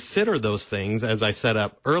should consider those things, as I set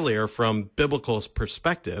up earlier, from biblical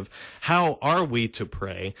perspective. How are we to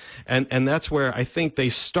pray? And that's where I think they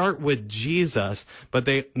start with Jesus, but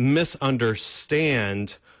they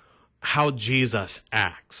misunderstand how Jesus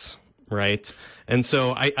acts, right? And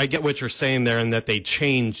so I get what you're saying there, and that they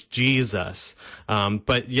changed Jesus.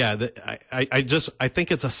 But yeah, I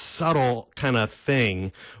think it's a subtle kind of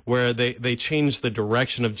thing where they change the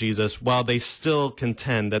direction of Jesus while they still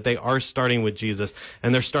contend that they are starting with Jesus,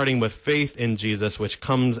 and they're starting with faith in Jesus, which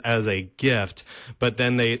comes as a gift. But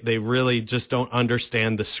then they really just don't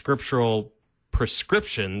understand the scriptural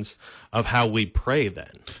prescriptions of how we pray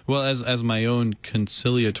then. Well, as my own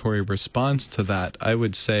conciliatory response to that, I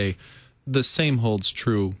would say the same holds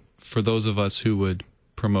true for those of us who would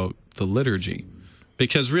promote the liturgy,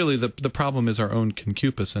 Because really the problem is our own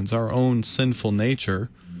concupiscence, our own sinful nature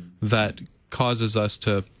that causes us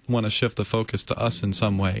to want to shift the focus to us in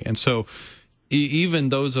some way. And so even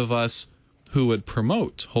those of us who would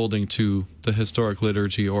promote holding to the historic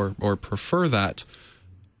liturgy or prefer that,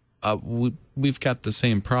 we've got the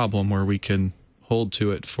same problem where we can hold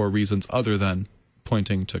to it for reasons other than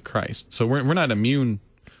pointing to Christ. So we're not immune.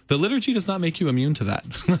 The liturgy does not make you immune to that.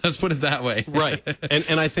 Let's put it that way. Right.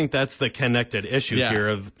 And I think that's the connected issue here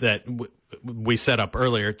of that we set up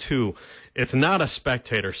earlier too. It's not a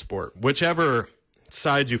spectator sport. Whichever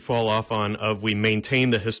side you fall off on of we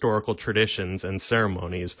maintain the historical traditions and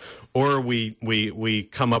ceremonies, or we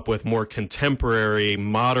come up with more contemporary,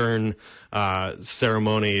 modern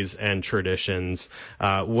ceremonies and traditions,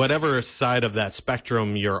 whatever side of that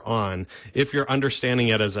spectrum you're on, if you're understanding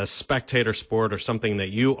it as a spectator sport or something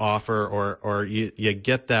that you offer or you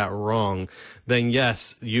get that wrong, then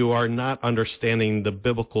yes, you are not understanding the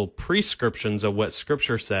biblical prescriptions of what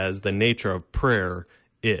Scripture says the nature of prayer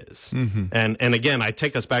is. Mm-hmm. And again, I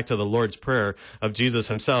take us back to the Lord's Prayer of Jesus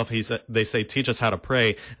himself. They say, teach us how to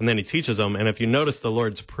pray, and then he teaches them. And if you notice the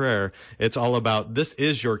Lord's Prayer, it's all about, this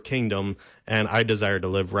is your kingdom, and I desire to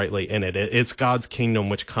live rightly in it. It's God's kingdom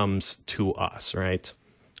which comes to us, right?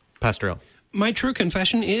 Pastor El. My true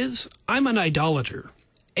confession is I'm an idolater,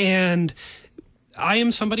 and I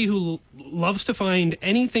am somebody who loves to find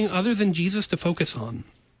anything other than Jesus to focus on.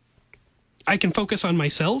 I can focus on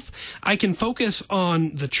myself, I can focus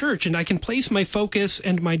on the church, and I can place my focus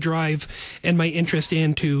and my drive and my interest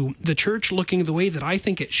into the church looking the way that I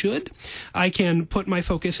think it should. I can put my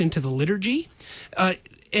focus into the liturgy,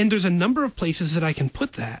 and there's a number of places that I can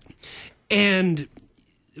put that. And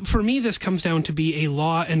for me, this comes down to be a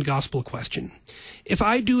law and gospel question. If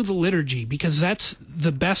I do the liturgy because that's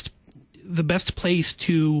the best place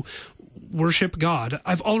to worship God,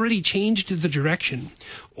 I've already changed the direction.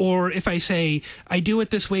 Or if I say, I do it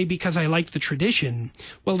this way because I like the tradition,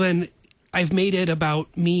 well then I've made it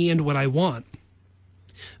about me and what I want.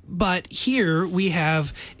 But here we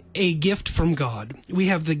have a gift from God. We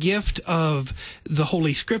have the gift of the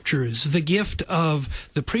Holy Scriptures, the gift of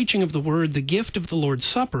the preaching of the Word, the gift of the Lord's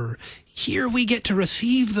Supper. Here we get to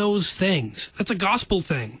receive those things. That's a gospel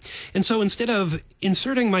thing. And so instead of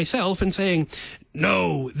inserting myself and saying,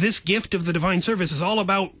 no, this gift of the divine service is all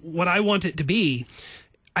about what I want it to be,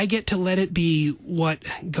 I get to let it be what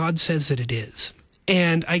God says that it is.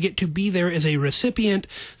 And I get to be there as a recipient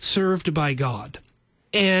served by God.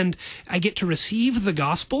 And I get to receive the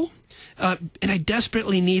gospel, and I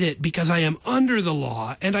desperately need it because I am under the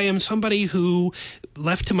law, and I am somebody who,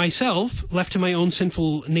 left to myself, left to my own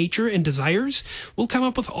sinful nature and desires, will come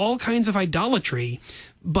up with all kinds of idolatry,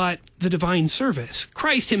 but the divine service,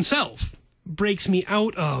 Christ himself, breaks me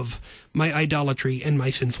out of my idolatry and my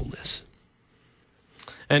sinfulness.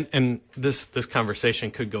 And this conversation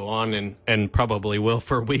could go on and probably will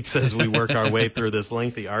for weeks as we work our way through this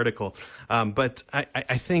lengthy article. But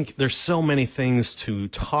I think there's so many things to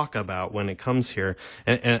talk about when it comes here.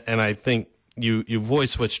 And I think you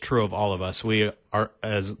voice what's true of all of us. We are,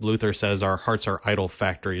 as Luther says, our hearts are idol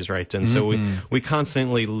factories, right? And so we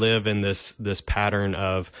constantly live in this pattern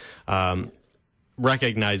of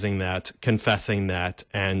recognizing that, confessing that,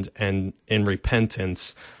 and in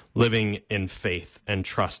repentance, living in faith and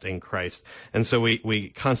trust in Christ. And so we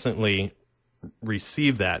constantly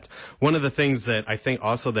receive that. One of the things that I think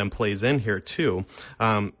also then plays in here too,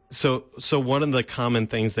 so one of the common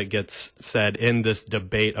things that gets said in this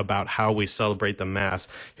debate about how we celebrate the Mass,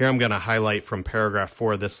 here I'm going to highlight from paragraph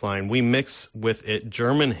 4 this line: we mix with it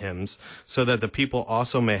German hymns so that the people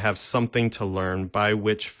also may have something to learn by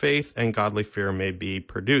which faith and godly fear may be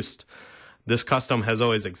produced. This custom has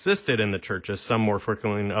always existed in the churches, some more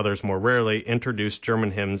frequently and others more rarely, introduced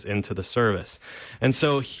German hymns into the service. And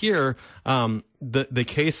so here, the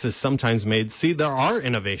case is sometimes made, see, there are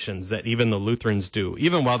innovations that even the Lutherans do,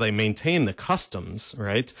 even while they maintain the customs,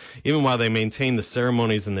 right? Even while they maintain the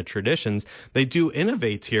ceremonies and the traditions, they do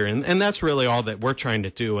innovate here. And that's really all that we're trying to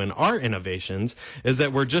do in our innovations, is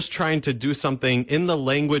that we're just trying to do something in the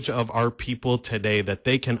language of our people today that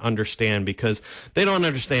they can understand, because they don't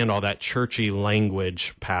understand all that churchy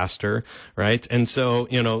language, Pastor, right? And so,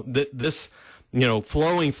 this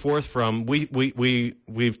flowing forth from,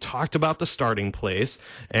 we've talked about the starting place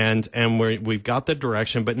and we've got the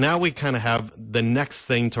direction, but now we kind of have the next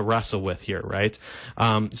thing to wrestle with here, right?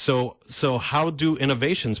 So how do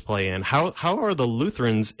innovations play in? How are the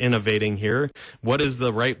Lutherans innovating here? What is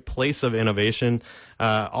the right place of innovation?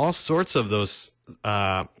 All sorts of those,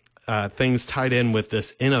 things tied in with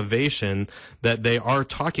this innovation that they are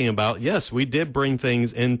talking about. Yes, we did bring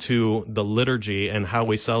things into the liturgy and how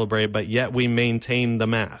we celebrate, but yet we maintain the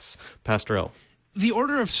Mass. Pastor L. The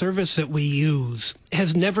order of service that we use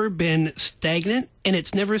has never been stagnant, and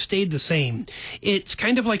it's never stayed the same. It's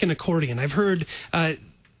kind of like an accordion. I've heard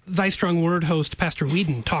Thy Strong Word host Pastor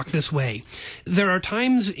Whedon talk this way. There are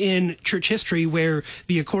times in church history where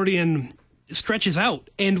the accordion stretches out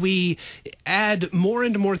and we add more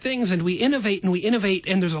and more things and we innovate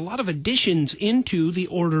and there's a lot of additions into the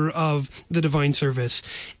order of the divine service.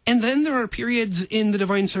 And then there are periods in the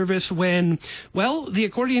divine service when, well, the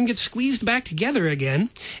accordion gets squeezed back together again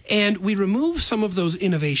and we remove some of those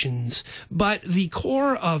innovations, but the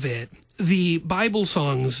core of it, the Bible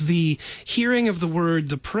songs, the hearing of the word,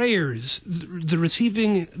 the prayers, the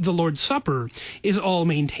receiving the Lord's Supper is all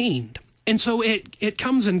maintained. And so it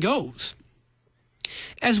comes and goes.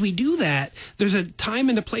 As we do that, there's a time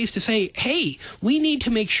and a place to say, hey, we need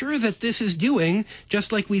to make sure that this is doing,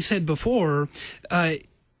 just like we said before, that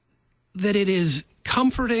it is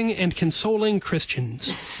comforting and consoling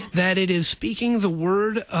Christians, that it is speaking the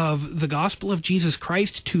word of the gospel of Jesus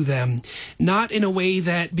Christ to them, not in a way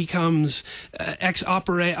that becomes ex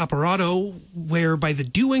opere operato, where by the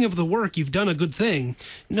doing of the work you've done a good thing.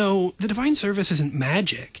 No, the divine service isn't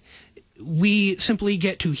magic. We simply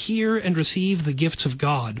get to hear and receive the gifts of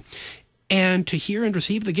God. And to hear and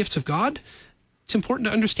receive the gifts of God, it's important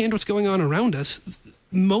to understand what's going on around us.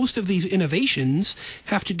 Most of these innovations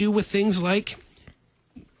have to do with things like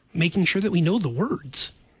making sure that we know the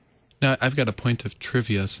words. Now, I've got a point of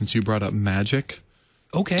trivia since you brought up magic.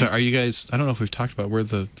 Okay. So are you guys, I don't know if we've talked about where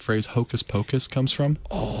the phrase hocus pocus comes from.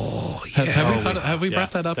 Oh, yeah. Have we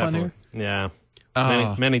brought that up definitely. on here? Yeah.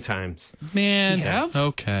 Many times. Man. You have?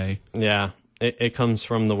 Okay. Yeah. It comes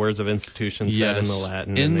from the words of institution said in the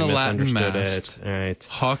Latin. In and the they Latin misunderstood Mass, it. Right.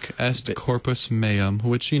 Hoc est corpus meum,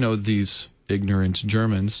 which, these ignorant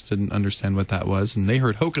Germans didn't understand what that was, and they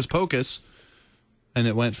heard hocus pocus, and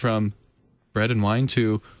it went from bread and wine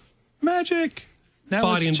to magic. Now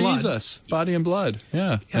Body it's and Jesus. Body and blood.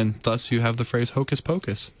 Yeah. Yep. And thus you have the phrase hocus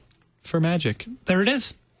pocus for magic. There it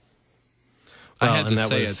is. I had to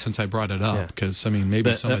say it since I brought it up, because,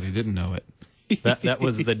 maybe somebody didn't know it. That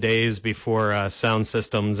was the days before sound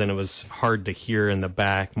systems, and it was hard to hear in the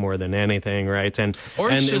back more than anything, right? And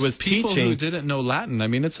it was teaching people who didn't know Latin.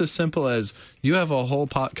 It's as simple as you have a whole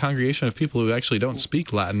congregation of people who actually don't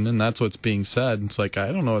speak Latin, and that's what's being said. It's like,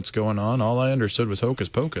 I don't know what's going on. All I understood was hocus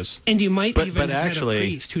pocus. And you might even have had a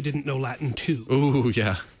priest who didn't know Latin too. Ooh,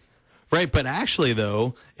 yeah. Right, but actually,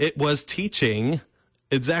 though, it was teaching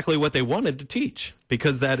exactly what they wanted to teach,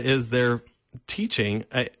 because that is their teaching.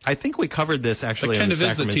 I think we covered this actually in the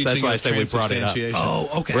sacraments. That's why I say we brought it up.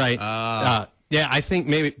 Oh, okay. Right. Yeah, I think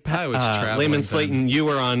maybe Layman Slayton, you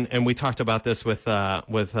were on, and we talked about this with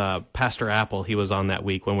Pastor Apple. He was on that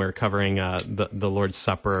week when we were covering the Lord's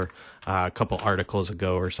Supper a couple articles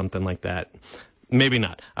ago or something like that. Maybe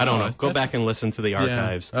not. I don't know. Go back and listen to the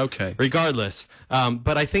archives. Yeah, okay. Regardless.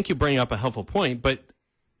 But I think you bring up a helpful point. But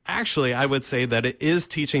actually, I would say that it is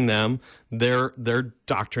teaching them their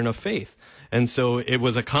doctrine of faith. And so it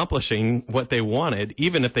was accomplishing what they wanted,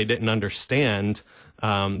 even if they didn't understand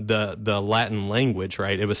the Latin language,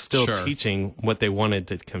 right? It was still teaching what they wanted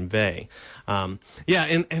to convey. And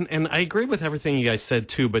I agree with everything you guys said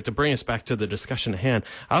too, but to bring us back to the discussion at hand,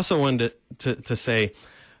 I also wanted to say,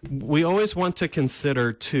 we always want to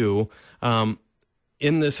consider too,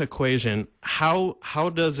 in this equation,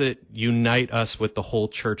 how does it unite us with the whole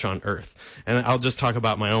church on earth? And I'll just talk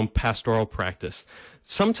about my own pastoral practice.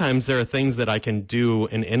 Sometimes there are things that I can do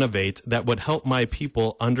and innovate that would help my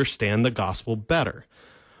people understand the gospel better.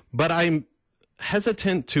 But I'm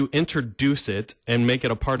hesitant to introduce it and make it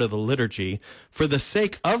a part of the liturgy for the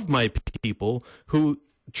sake of my people who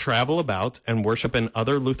travel about and worship in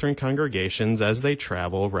other Lutheran congregations as they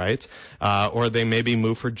travel, right? Or they maybe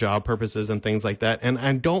move for job purposes and things like that. And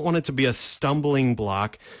I don't want it to be a stumbling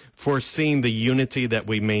block for seeing the unity that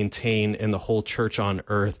we maintain in the whole church on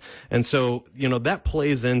earth. And so, that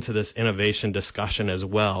plays into this innovation discussion as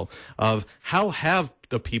well of how have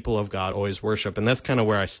the people of God always worship. And that's kind of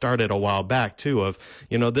where I started a while back too of,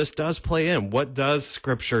 this does play in. What does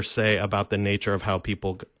Scripture say about the nature of how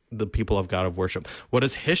the people of God have worshiped? What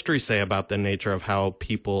does history say about the nature of how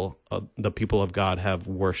the people of God have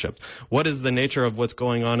worshiped? What is the nature of what's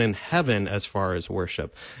going on in heaven as far as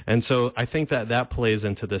worship? And so I think that plays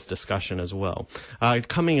into this discussion as well.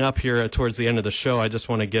 Coming up here towards the end of the show, I just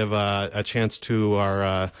want to give a chance to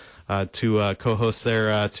our co-hosts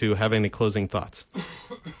there to have any closing thoughts.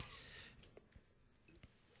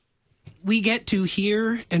 we get to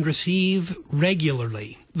hear and receive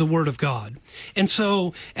regularly the Word of God. And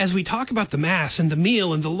so as we talk about the Mass and the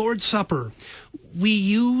meal and the Lord's Supper, we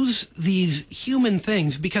use these human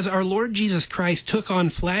things because our Lord Jesus Christ took on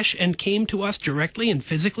flesh and came to us directly and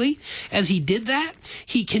physically. As he did that,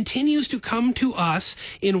 he continues to come to us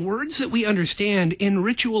in words that we understand, in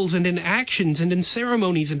rituals and in actions and in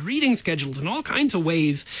ceremonies and reading schedules and all kinds of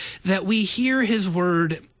ways that we hear his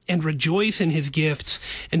word and rejoice in his gifts,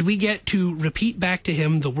 and we get to repeat back to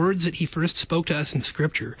him the words that he first spoke to us in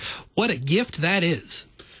Scripture. What a gift that is.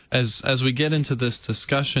 As we get into this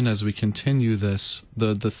discussion, as we continue this,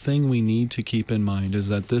 the thing we need to keep in mind is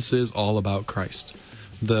that this is all about Christ.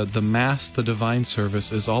 The Mass, the divine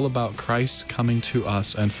service, is all about Christ coming to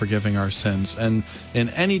us and forgiving our sins. And in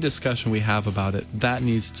any discussion we have about it, that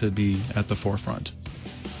needs to be at the forefront.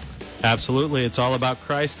 Absolutely. It's all about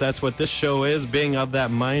Christ. That's what this show is, being of that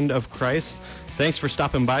mind of Christ. Thanks for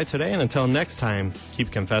stopping by today, and until next time, keep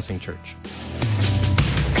confessing, church.